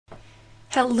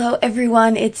Hello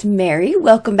everyone, it's Mary.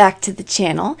 Welcome back to the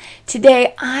channel.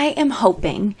 Today I am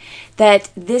hoping that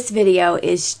this video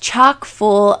is chock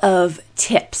full of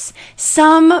tips.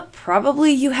 Some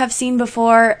probably you have seen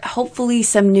before, hopefully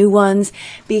some new ones,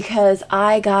 because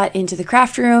I got into the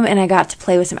craft room and I got to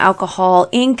play with some alcohol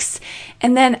inks.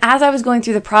 And then as I was going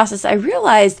through the process, I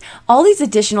realized all these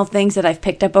additional things that I've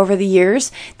picked up over the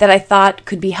years that I thought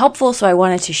could be helpful, so I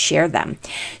wanted to share them.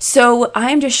 So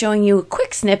I'm just showing you a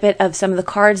quick snippet of some of the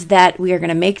cards that we are going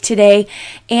to make today.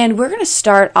 And we're going to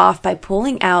start off by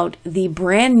pulling out the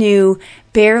brand new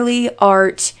Barely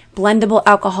Art blendable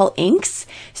alcohol inks.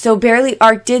 So Barely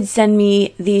Art did send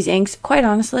me these inks. Quite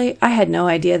honestly, I had no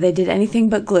idea they did anything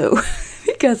but glue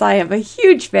because I am a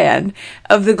huge fan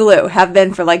of the glue, have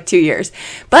been for like 2 years.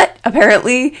 But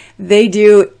apparently they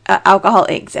do alcohol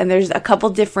inks, and there's a couple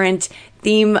different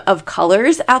theme of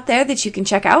colors out there that you can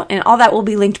check out, and all that will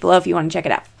be linked below if you want to check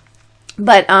it out.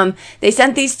 But they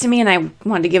sent these to me and I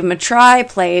wanted to give them a try,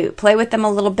 play with them a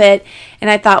little bit.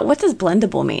 And I thought, what does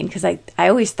blendable mean? Because I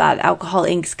always thought alcohol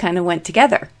inks kind of went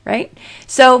together, right?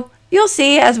 So you'll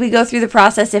see as we go through the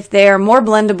process if they're more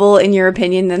blendable in your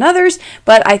opinion than others,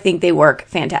 but I think they work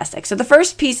fantastic. So the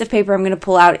first piece of paper I'm going to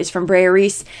pull out is from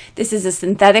Breareese. This is a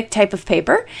synthetic type of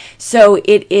paper, so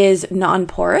it is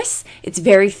non-porous. It's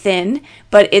very thin,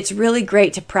 but it's really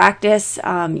great to practice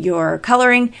your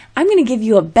coloring. I'm going to give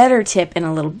you a better tip in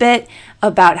a little bit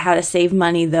about how to save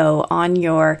money though on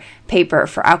your paper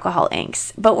for alcohol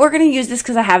inks. But we're going to use this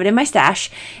because I have it in my stash,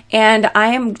 and I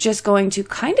am just going to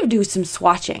kind of do some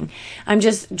swatching. I'm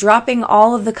just dropping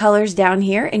all of the colors down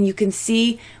here, and you can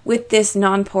see with this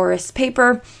non-porous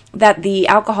paper that the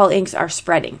alcohol inks are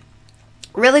spreading.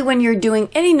 Really, when you're doing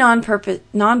any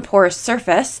non-porous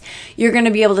surface, you're going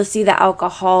to be able to see the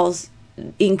alcohol's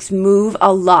inks move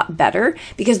a lot better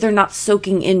because they're not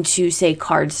soaking into, say,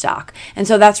 cardstock. And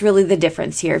so that's really the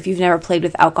difference here. If you've never played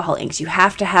with alcohol inks, you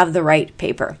have to have the right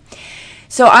paper.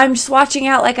 So I'm swatching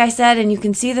out, like I said, and you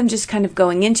can see them just kind of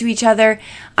going into each other.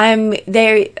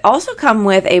 They also come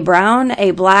with a brown,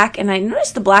 a black, and I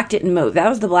noticed the black didn't move. That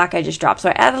was the black I just dropped. So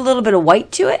I added a little bit of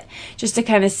white to it just to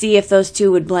kind of see if those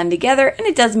two would blend together, and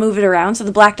it does move it around. So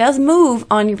the black does move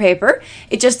on your paper.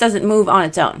 It just doesn't move on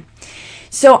its own.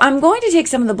 So I'm going to take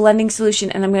some of the blending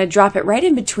solution and I'm going to drop it right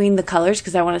in between the colors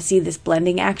because I want to see this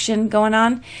blending action going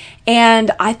on.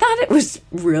 And I thought it was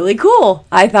really cool.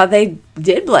 I thought they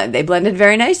did blend. They blended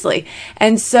very nicely.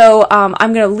 And so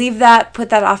I'm going to leave that, put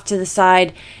that off to the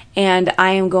side, and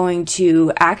I am going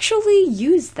to actually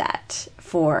use that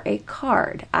for a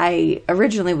card. I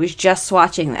originally was just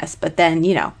swatching this, but then,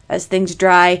 you know, as things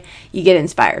dry, you get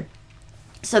inspired.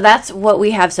 So that's what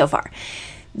we have so far.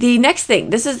 The next thing,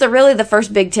 this is really the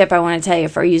first big tip I want to tell you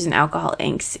for using alcohol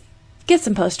inks. Get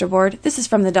some poster board. This is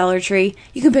from the Dollar Tree.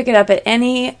 You can pick it up at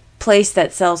any place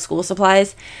that sells school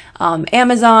supplies.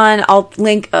 Amazon, I'll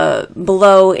link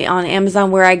below on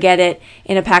Amazon where I get it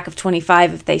in a pack of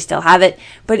 25 if they still have it.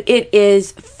 But it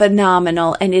is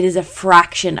phenomenal, and it is a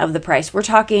fraction of the price. We're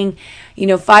talking, you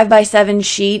know, 5x7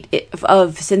 sheet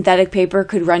of synthetic paper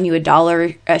could run you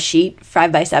 $1 a sheet,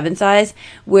 5x7 size,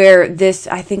 where this,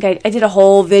 I think I did a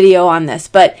whole video on this,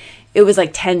 but it was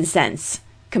like 10 cents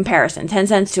comparison, 10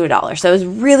 cents to $1. So it was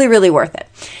really, really worth it.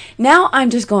 Now I'm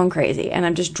just going crazy and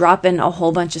I'm just dropping a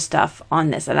whole bunch of stuff on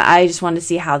this, and I just wanted to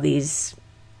see how this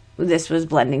was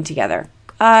blending together.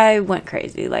 I went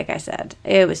crazy, like I said.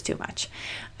 It was too much.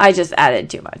 I just added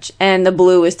too much and the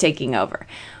blue was taking over.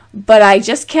 But I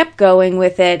just kept going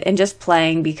with it and just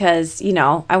playing because, you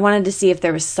know, I wanted to see if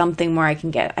there was something more I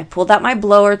can get. I pulled out my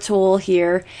blower tool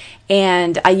here,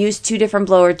 and I used 2 different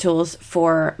blower tools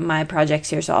for my projects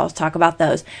here, so I'll talk about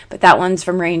those. But that one's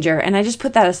from Ranger, and I just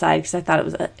put that aside because I thought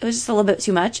it was just a little bit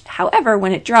too much. However,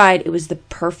 when it dried, it was the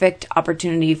perfect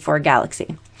opportunity for a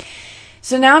galaxy.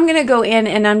 So now I'm going to go in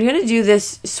and I'm going to do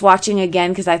this swatching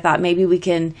again because I thought maybe we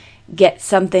can get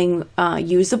something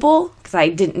usable because I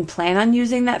didn't plan on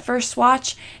using that first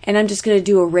swatch, and I'm just going to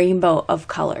do a rainbow of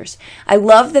colors. I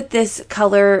love that this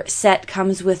color set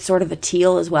comes with sort of a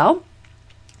teal as well.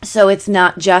 So it's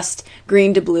not just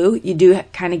green to blue. You do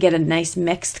kind of get a nice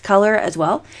mixed color as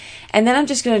well. And then I'm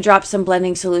just going to drop some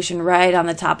blending solution right on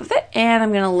the top of it, and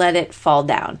I'm going to let it fall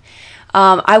down.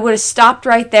 I would have stopped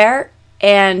right there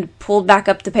and pulled back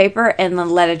up the paper and then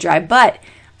let it dry, but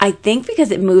I think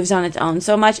because it moves on its own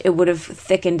so much, it would have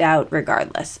thickened out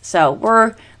regardless. So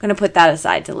we're going to put that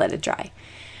aside to let it dry.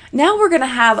 Now we're going to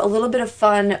have a little bit of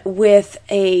fun with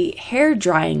a hair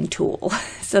drying tool.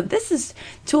 So this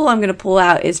tool I'm going to pull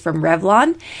out is from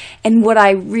Revlon. And what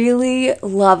I really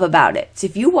love about it, so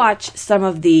if you watch some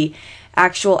of the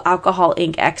actual alcohol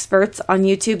ink experts on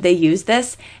YouTube, they use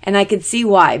this, and I could see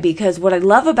why, because what I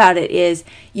love about it is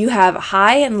you have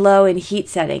high and low in heat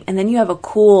setting, and then you have a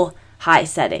cool high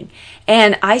setting.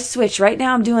 And I switch, right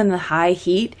now I'm doing the high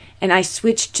heat, and I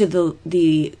switched to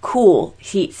the cool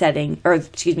heat setting, or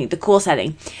excuse me, the cool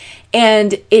setting.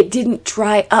 And it didn't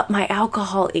dry up my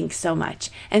alcohol ink so much.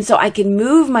 And so I can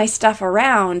move my stuff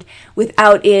around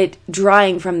without it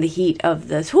drying from the heat of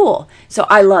the tool. So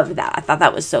I loved that. I thought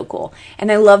that was so cool. And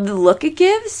I love the look it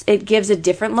gives. It gives a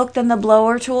different look than the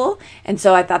blower tool. And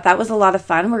so I thought that was a lot of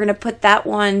fun. We're going to put that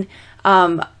one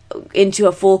into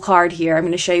a full card here. I'm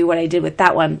going to show you what I did with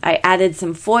that one. I added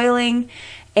some foiling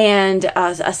and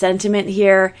a sentiment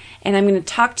here, and I'm going to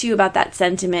talk to you about that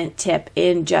sentiment tip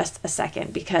in just a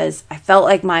second, because I felt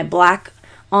like my black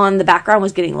on the background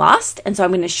was getting lost, and so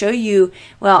I'm going to show you,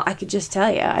 well, I could just tell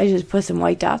you, I just put some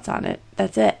white dots on it.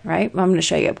 That's it, right? I'm going to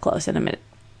show you up close in a minute.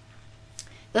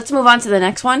 Let's move on to the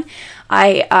next one.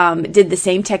 I did the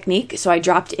same technique, so I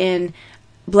dropped in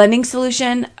blending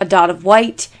solution, a dot of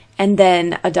white, and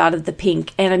then a dot of the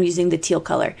pink, and I'm using the teal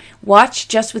color. Watch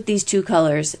just with these two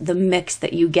colors, the mix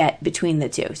that you get between the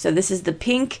two. So this is the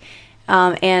pink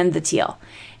and the teal.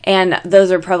 And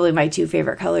those are probably my two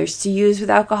favorite colors to use with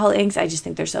alcohol inks. I just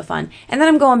think they're so fun. And then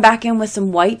I'm going back in with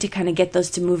some white to kind of get those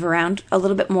to move around a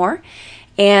little bit more.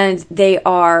 And they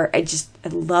are, I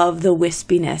love the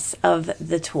wispiness of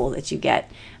the tool that you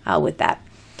get with that.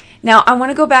 Now, I want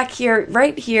to go back here.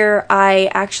 Right here, I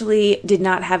actually did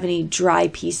not have any dry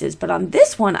pieces, but on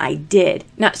this one I did.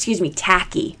 No, excuse me,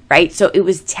 tacky, right? So it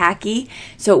was tacky,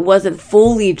 so it wasn't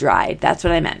fully dried. That's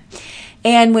what I meant.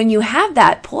 And when you have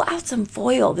that, pull out some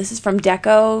foil. This is from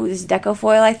Deco. This is Deco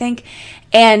foil, I think.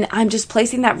 And I'm just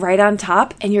placing that right on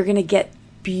top, and you're going to get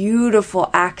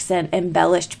beautiful accent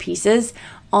embellished pieces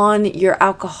on your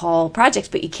alcohol projects,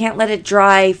 but you can't let it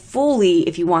dry fully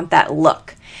if you want that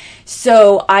look.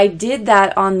 So I did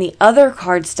that on the other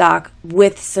cardstock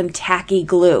with some tacky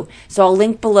glue. So I'll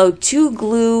link below two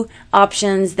glue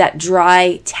options that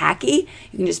dry tacky.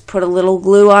 You can just put a little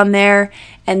glue on there,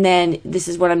 and then this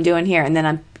is what I'm doing here. And then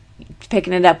I'm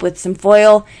picking it up with some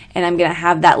foil, and I'm going to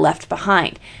have that left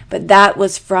behind. But that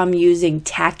was from using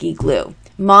tacky glue.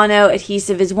 Mono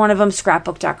adhesive is one of them.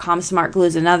 Scrapbook.com Smart Glue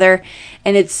is another.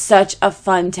 And it's such a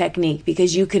fun technique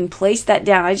because you can place that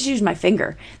down. I just use my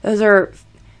finger. Those are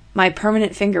my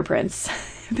permanent fingerprints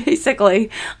basically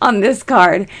on this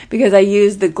card because I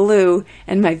use the glue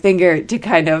and my finger to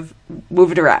kind of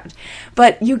move it around.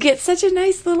 But you get such a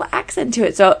nice little accent to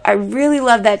it. So I really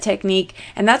love that technique.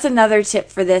 And that's another tip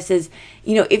for this is,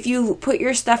 you know, if you put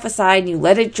your stuff aside and you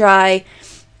let it dry,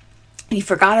 you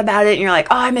forgot about it and you're like,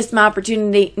 oh, I missed my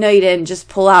opportunity. No, you didn't. Just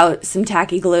pull out some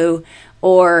tacky glue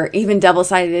or even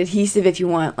double-sided adhesive if you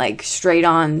want, like straight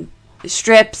on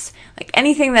strips, like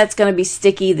anything that's going to be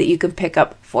sticky that you can pick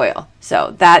up foil.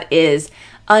 So that is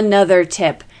another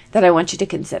tip that I want you to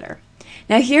consider.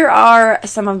 Now here are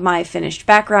some of my finished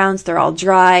backgrounds. They're all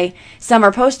dry. Some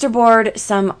are poster board,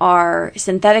 some are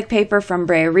synthetic paper from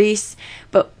Brea Reese,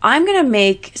 but I'm going to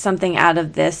make something out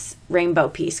of this rainbow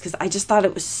piece because I just thought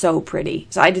it was so pretty.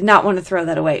 So I did not want to throw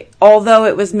that away. Although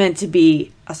it was meant to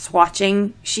be a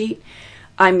swatching sheet,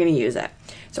 I'm going to use it.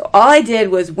 So all I did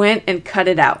was went and cut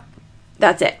it out.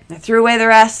 That's it. I threw away the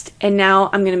rest, and now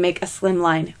I'm going to make a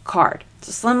slimline card.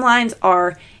 So slimlines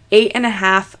are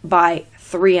 8.5 by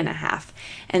 3.5,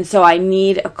 and so I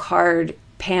need a card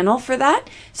panel for that.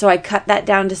 So I cut that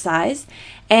down to size,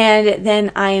 and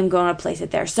then I am going to place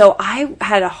it there. So I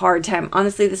had a hard time.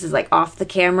 Honestly, this is like off the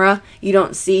camera. You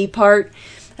don't see part.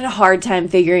 I had a hard time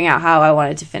figuring out how I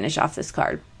wanted to finish off this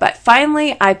card. But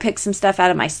finally, I picked some stuff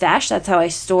out of my stash. That's how I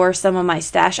store some of my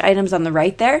stash items on the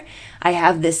right there. I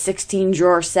have this 16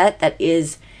 drawer set that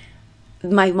is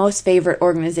my most favorite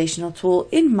organizational tool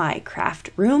in my craft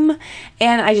room.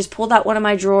 And I just pulled out one of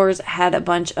my drawers, had a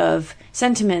bunch of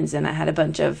sentiments, and I had a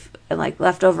bunch of like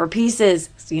leftover pieces.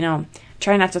 So, you know,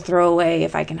 try not to throw away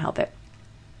if I can help it.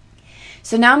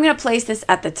 So now I'm going to place this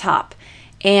at the top.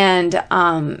 And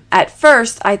at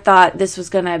first I thought this was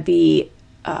going to be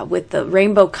with the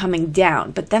rainbow coming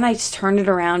down, but then I just turned it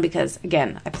around because,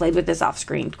 again, I played with this off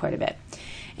screen quite a bit,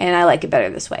 and I like it better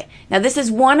this way. Now, this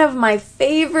is one of my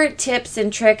favorite tips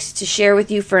and tricks to share with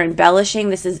you for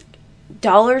embellishing. This is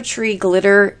Dollar Tree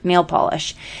glitter nail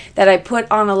polish that I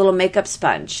put on a little makeup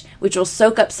sponge, which will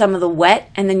soak up some of the wet,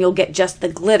 and then you'll get just the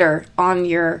glitter on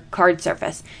your card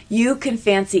surface. You can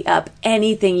fancy up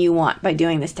anything you want by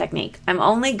doing this technique. I'm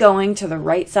only going to the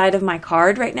right side of my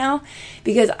card right now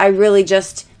because I really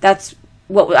just, that's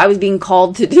what I was being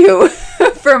called to do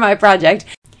for my project.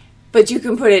 but you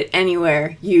can put it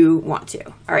anywhere you want to.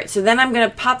 All right, so then I'm going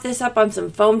to pop this up on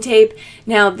some foam tape.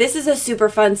 Now, this is a super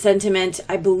fun sentiment,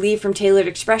 I believe, from Tailored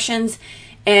Expressions,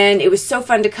 and it was so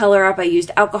fun to color up. I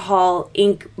used alcohol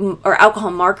ink, or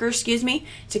alcohol marker, excuse me,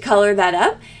 to color that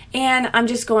up. And I'm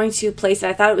just going to place it.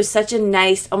 I thought it was such a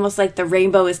nice, almost like the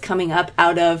rainbow is coming up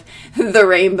out of the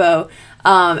rainbow.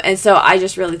 And so I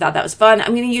just really thought that was fun.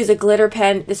 I'm going to use a glitter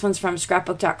pen. This one's from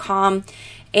scrapbook.com.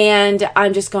 And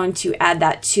I'm just going to add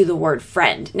that to the word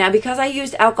friend. Now, because I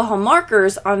used alcohol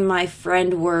markers on my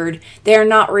friend word, they're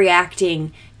not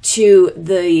reacting to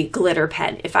the glitter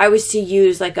pen. If I was to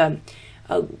use like a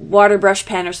water brush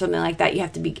pen or something like that, you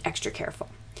have to be extra careful.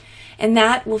 And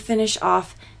that will finish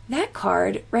off that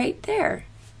card right there.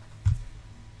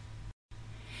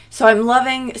 So I'm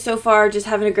loving so far, just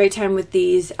having a great time with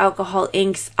these alcohol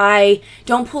inks. I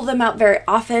don't pull them out very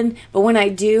often, but when I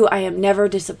do, I am never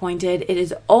disappointed. It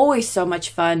is always so much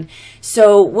fun.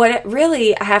 So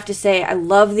really, I have to say, I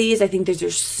love these. I think these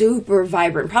are super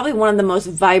vibrant, probably one of the most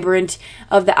vibrant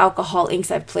of the alcohol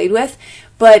inks I've played with.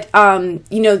 But,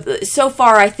 you know, so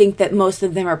far I think that most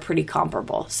of them are pretty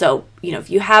comparable. So, you know, if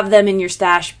you have them in your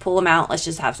stash, pull them out. Let's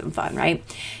just have some fun, right?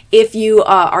 If you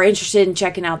are interested in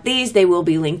checking out these, they will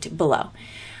be linked below.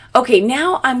 Okay,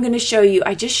 now I'm going to show you,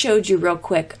 I just showed you real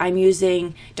quick, I'm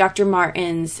using Dr.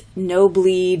 Martin's No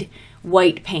Bleed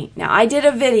white paint. Now, I did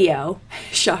a video,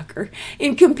 shocker,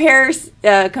 in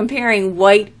comparing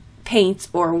white paints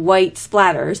or white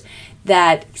splatters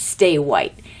that stay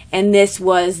white. And this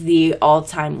was the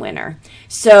all-time winner.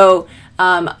 So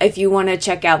if you want to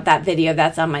check out that video,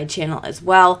 that's on my channel as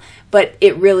well. But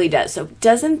it really does. So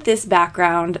doesn't this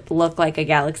background look like a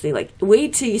galaxy? Like,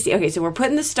 wait till you see. Okay, so we're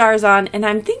putting the stars on, and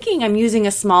I'm thinking I'm using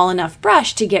a small enough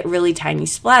brush to get really tiny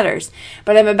splatters.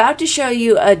 But I'm about to show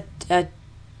you a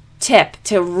tip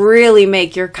to really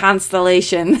make your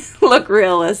constellation look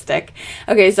realistic.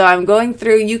 Okay, so I'm going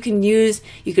through. You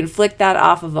can flick that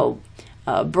off of a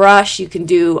brush, you can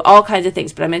do all kinds of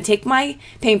things, but I'm going to take my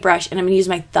paintbrush and I'm going to use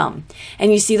my thumb.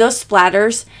 And you see those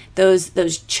splatters,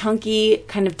 those chunky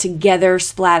kind of together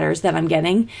splatters that I'm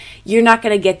getting. You're not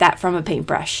going to get that from a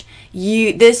paintbrush.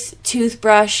 This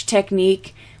toothbrush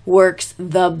technique works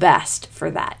the best for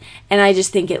that. And I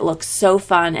just think it looks so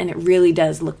fun, and it really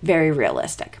does look very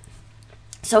realistic.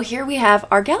 So here we have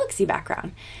our galaxy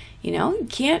background. You know, you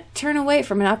can't turn away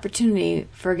from an opportunity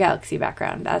for a galaxy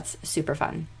background. That's super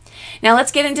fun. Now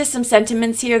let's get into some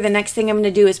sentiments here. The next thing I'm going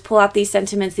to do is pull out these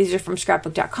sentiments. These are from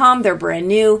scrapbook.com. They're brand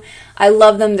new. I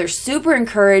love them. They're super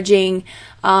encouraging.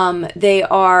 They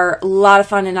are a lot of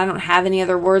fun, and I don't have any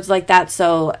other words like that,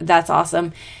 so that's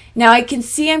awesome. Now I can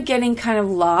see I'm getting kind of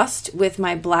lost with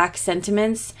my black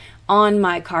sentiments on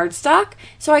my cardstock,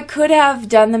 so I could have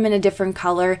done them in a different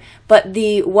color, but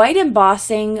the white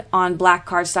embossing on black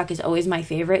cardstock is always my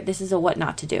favorite. This is a what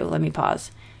not to do. Let me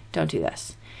pause. Don't do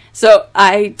this. So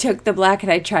I took the black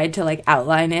and I tried to like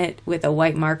outline it with a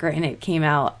white marker, and it came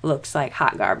out, looks like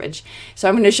hot garbage. So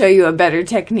I'm going to show you a better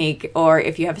technique, or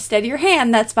if you have a steadier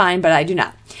hand, that's fine, but I do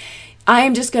not. I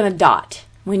am just going to dot.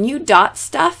 When you dot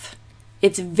stuff,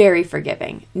 it's very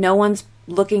forgiving. No one's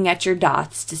looking at your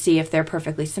dots to see if they're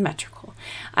perfectly symmetrical.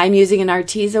 I'm using an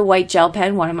Arteza white gel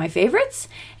pen, one of my favorites,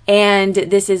 and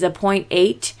this is a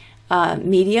 0.8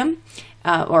 medium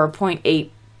or a 0.8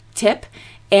 tip.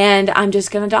 And I'm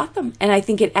just going to dot them. And I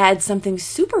think it adds something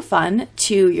super fun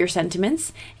to your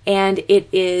sentiments. And it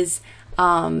is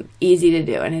easy to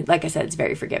do. And like I said, it's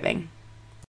very forgiving.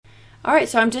 All right,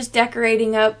 so I'm just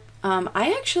decorating up.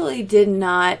 I actually did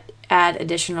not add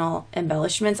additional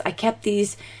embellishments. I kept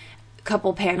these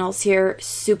couple panels here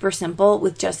super simple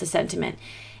with just a sentiment.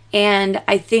 And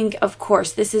I think, of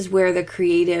course, this is where the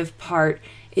creative part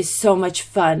is so much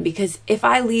fun, because if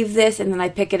I leave this and then I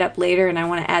pick it up later and I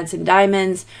want to add some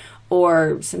diamonds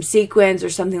or some sequins or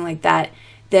something like that,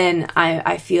 then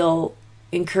I feel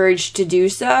encouraged to do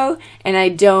so, and I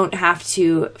don't have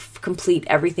to complete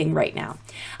everything right now.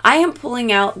 I am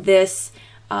pulling out this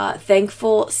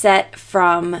Thankful set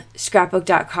from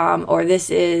scrapbook.com, or this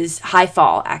is High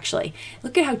Fall, actually.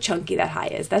 Look at how chunky that high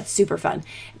is. That's super fun.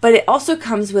 But it also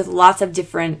comes with lots of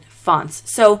different fonts.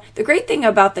 So the great thing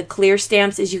about the clear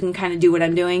stamps is you can kind of do what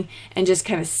I'm doing and just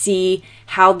kind of see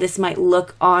how this might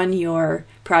look on your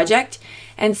project.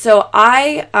 And so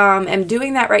I am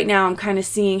doing that right now. I'm kind of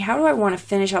seeing how do I want to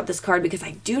finish out this card, because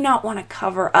I do not want to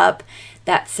cover up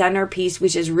that centerpiece,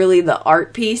 which is really the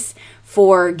art piece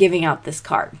for giving out this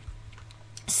card.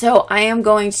 So I am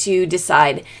going to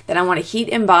decide that I want to heat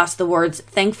emboss the words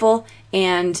thankful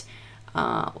and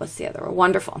what's the other one?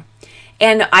 Wonderful.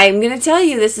 And I'm going to tell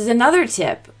you, this is another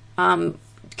tip.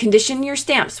 condition your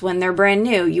stamps when they're brand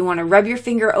new. You want to rub your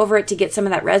finger over it to get some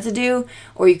of that residue,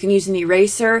 or you can use an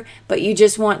eraser, but you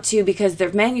just want to, because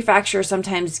their manufacturer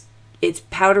sometimes it's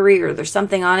powdery or there's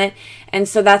something on it, and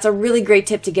so that's a really great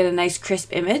tip to get a nice crisp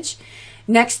image.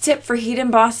 Next tip for heat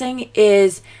embossing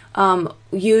is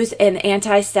use an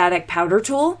anti-static powder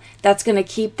tool. That's going to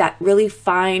keep that really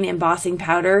fine embossing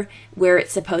powder where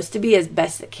it's supposed to be as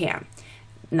best it can.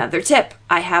 Another tip,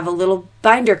 I have a little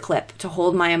binder clip to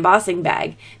hold my embossing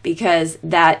bag because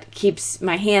that keeps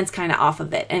my hands kind of off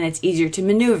of it and it's easier to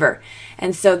maneuver.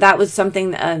 And so that was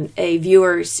something that a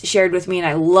viewer shared with me, and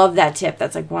I love that tip.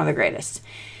 That's like one of the greatest.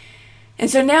 And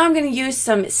so now I'm going to use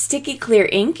some sticky clear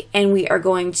ink, and we are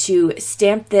going to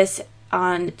stamp this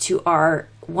onto our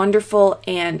wonderful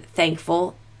and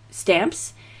thankful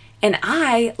stamps. And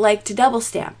I like to double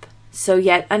stamp. So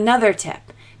yet another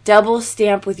tip. Double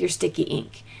stamp with your sticky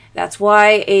ink. That's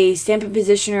why a stamping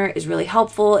positioner is really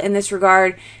helpful in this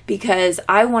regard, because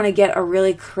I want to get a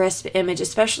really crisp image,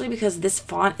 especially because this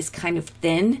font is kind of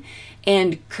thin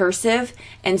and cursive,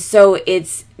 and so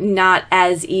it's not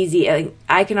as easy.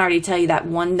 I can already tell you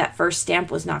that first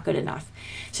stamp was not good enough.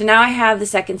 So now I have the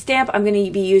second stamp. I'm going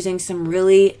to be using some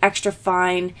really extra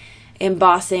fine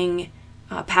embossing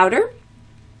powder.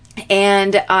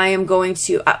 And I am going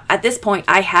to, at this point,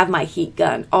 I have my heat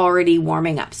gun already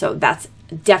warming up. So that's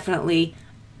definitely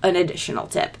an additional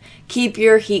tip. Keep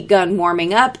your heat gun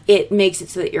warming up. It makes it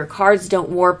so that your cards don't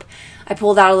warp. I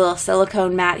pulled out a little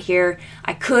silicone mat here.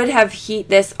 I could have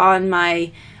heated it on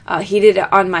my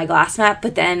glass mat,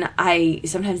 but then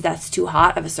sometimes that's too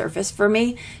hot of a surface for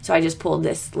me. So I just pulled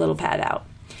this little pad out.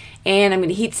 And I'm going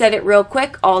to heat set it real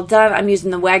quick. All done. I'm using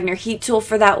the Wagner heat tool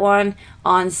for that one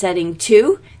on setting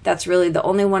 2. That's really the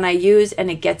only one I use,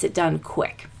 and it gets it done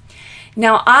quick.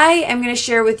 Now I am going to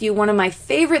share with you one of my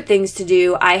favorite things to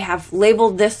do. I have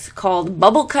labeled this called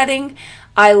bubble cutting.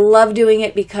 I love doing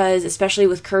it because, especially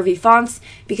with curvy fonts,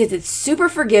 because it's super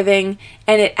forgiving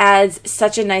and it adds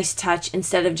such a nice touch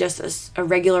instead of just a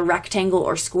regular rectangle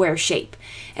or square shape.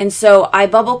 And so I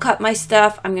bubble cut my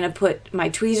stuff. I'm going to put my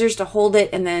tweezers to hold it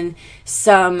and then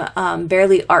some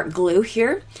Barely Art glue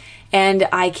here. And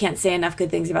I can't say enough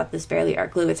good things about this Barely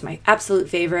Art glue. It's my absolute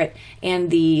favorite.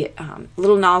 And the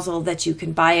little nozzle that you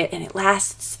can buy it, and it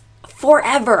lasts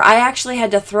forever. I actually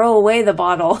had to throw away the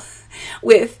bottle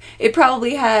with, it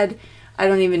probably had, I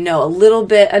don't even know, a little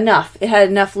bit, enough. It had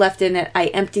enough left in it. I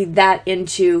emptied that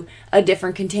into a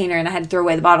different container, and I had to throw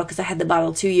away the bottle because I had the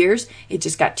bottle 2 years. It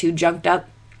just got too junked up.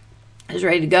 I was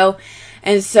ready to go.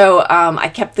 And so I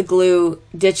kept the glue,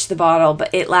 ditched the bottle,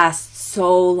 but it lasts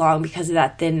so long because of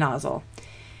that thin nozzle.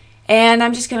 And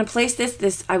I'm just going to place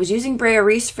this. I was using Brea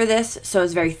Reese for this, so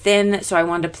it's very thin, so I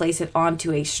wanted to place it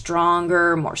onto a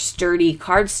stronger, more sturdy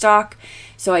cardstock.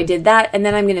 So I did that, and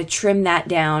then I'm going to trim that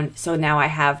down, so now I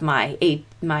have my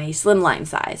slimline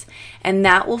size. And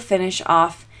that will finish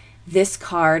off this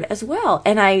card as well.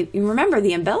 And remember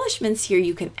the embellishments here,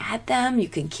 you can add them, you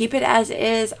can keep it as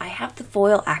is. I have the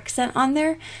foil accent on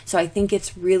there, so I think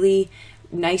it's really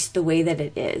nice the way that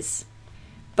it is.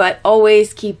 But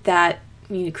always keep that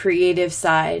creative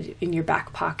side in your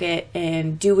back pocket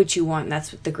and do what you want. And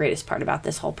that's what the greatest part about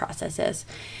this whole process is.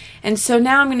 And so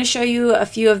now I'm going to show you a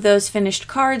few of those finished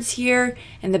cards here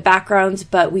and the backgrounds,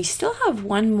 but we still have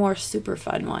one more super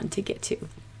fun one to get to.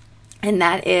 And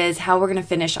that is how we're going to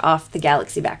finish off the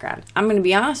galaxy background. I'm going to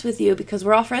be honest with you because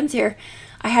we're all friends here.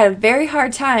 I had a very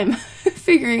hard time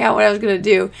figuring out what I was going to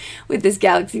do with this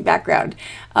galaxy background.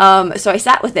 So I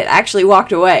sat with it. I actually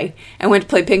walked away and went to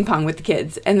play ping pong with the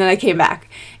kids. And then I came back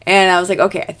and I was like,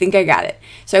 okay, I think I got it.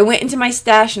 So I went into my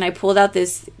stash and I pulled out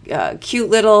this cute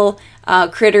little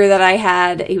critter that I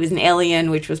had. He was an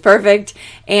alien, which was perfect.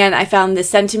 And I found this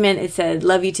sentiment. It said,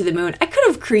 "Love you to the moon." I could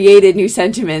have created new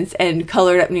sentiments and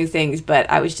colored up new things, but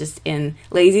I was just in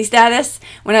lazy status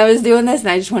when I was doing this, and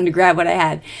I just wanted to grab what I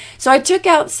had. So I took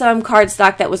out some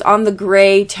cardstock that was on the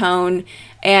gray tone,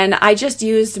 and I just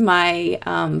used my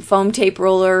foam tape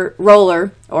roll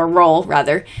to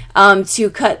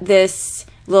cut this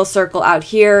little circle out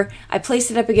here. I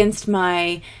placed it up against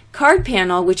my card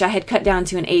panel, which I had cut down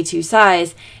to an A2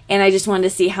 size, and I just wanted to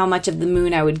see how much of the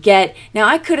moon I would get. Now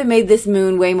I could have made this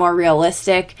moon way more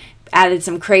realistic, added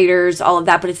some craters, all of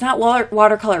that, but it's not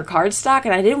watercolor cardstock,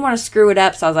 and I didn't want to screw it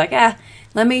up, so I was like,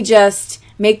 let me just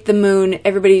make the moon,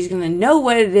 everybody's going to know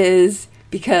what it is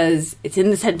because it's in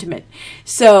the sentiment.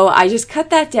 So I just cut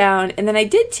that down, and then I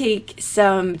did take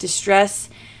some distress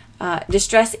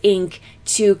ink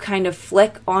to kind of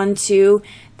flick onto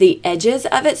the edges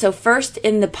of it. So first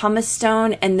in the pumice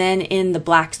stone and then in the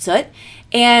black soot.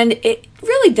 And it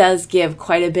really does give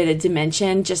quite a bit of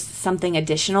dimension, just something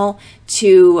additional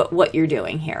to what you're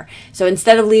doing here. So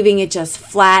instead of leaving it just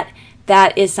flat,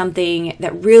 that is something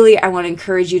that really I want to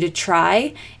encourage you to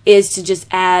try, is to just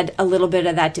add a little bit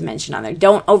of that dimension on there.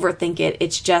 Don't overthink it.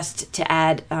 It's just to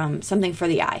add something for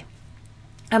the eye.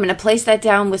 I'm going to place that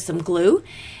down with some glue,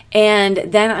 and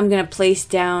then I'm going to place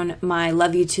down my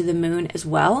Love You to the Moon as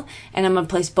well, and I'm going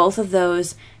to place both of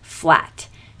those flat.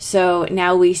 So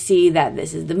now we see that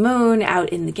this is the moon out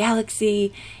in the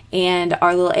galaxy and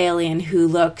our little alien who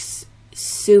looks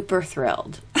super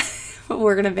thrilled.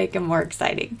 We're going to make him more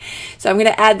exciting. So I'm going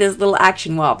to add this little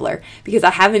action wobbler because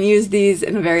I haven't used these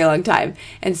in a very long time.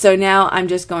 And so now I'm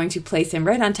just going to place him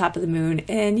right on top of the moon.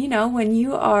 And you know, when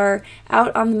you are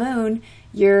out on the moon,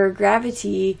 your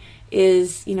gravity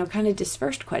is, you know, kind of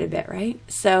dispersed quite a bit, right?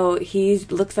 So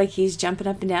looks like he's jumping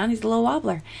up and down. He's a little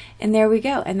wobbler. And there we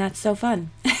go. And that's so fun.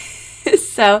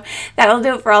 So that'll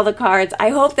do it for all the cards. I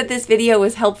hope that this video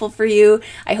was helpful for you.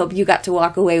 I hope you got to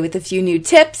walk away with a few new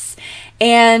tips.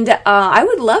 And I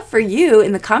would love for you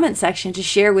in the comment section to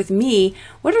share with me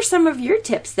what are some of your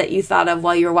tips that you thought of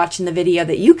while you were watching the video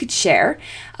that you could share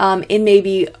in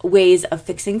maybe ways of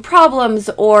fixing problems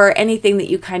or anything that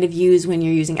you kind of use when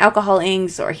you're using alcohol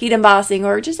inks or heat embossing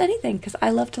or just anything, because I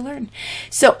love to learn.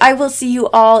 So I will see you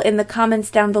all in the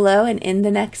comments down below and in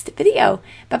the next video.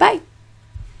 Bye-bye.